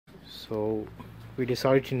So we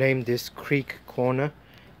decided to name this Creek Corner,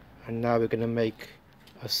 and now we're going to make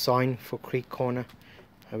a sign for Creek Corner.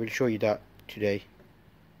 I will show you that today.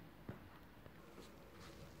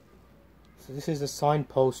 So this is the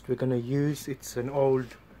signpost we're going to use. It's an old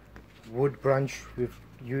wood branch we've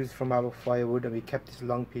used from our firewood, and we kept this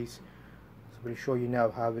long piece. So we'll show you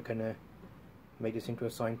now how we're going to make this into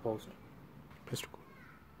a signpost.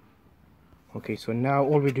 Okay, so now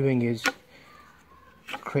all we're doing is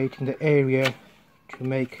creating the area to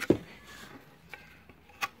make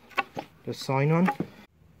the sign on.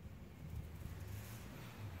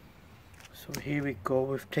 So here we go,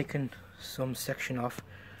 we've taken some section off.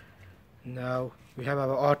 Now we have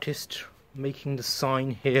our artist making the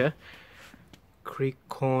sign here, Creek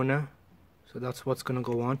Corner. So that's what's gonna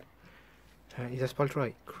go on. Is that spelled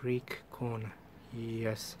right? Creek Corner.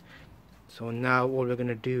 Yes. So now all we're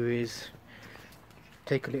gonna do is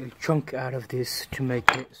take a little chunk out of this to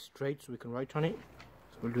make it straight so we can write on it.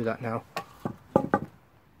 So we'll do that now.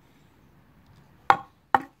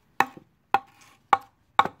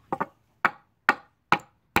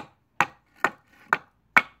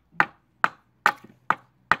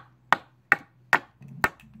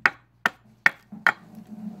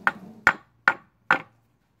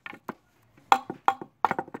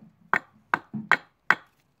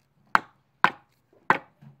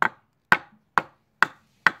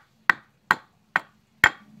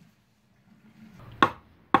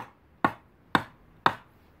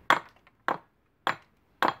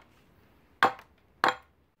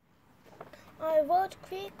 I wrote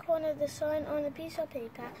Creek Corner the sign on a piece of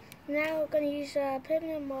paper. Now we're going to use a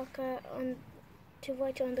permanent marker to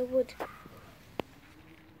write on the wood.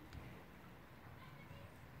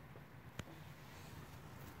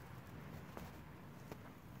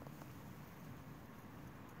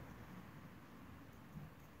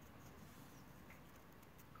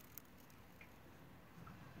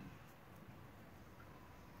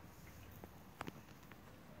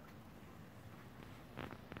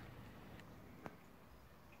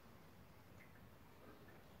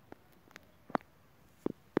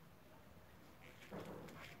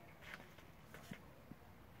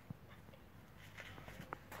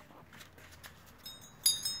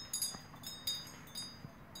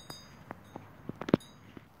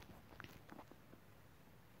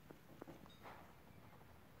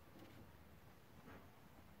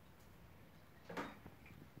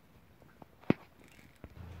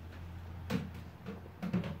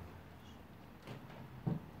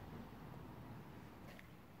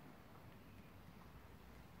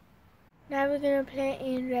 Now we're going to play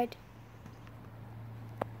in red.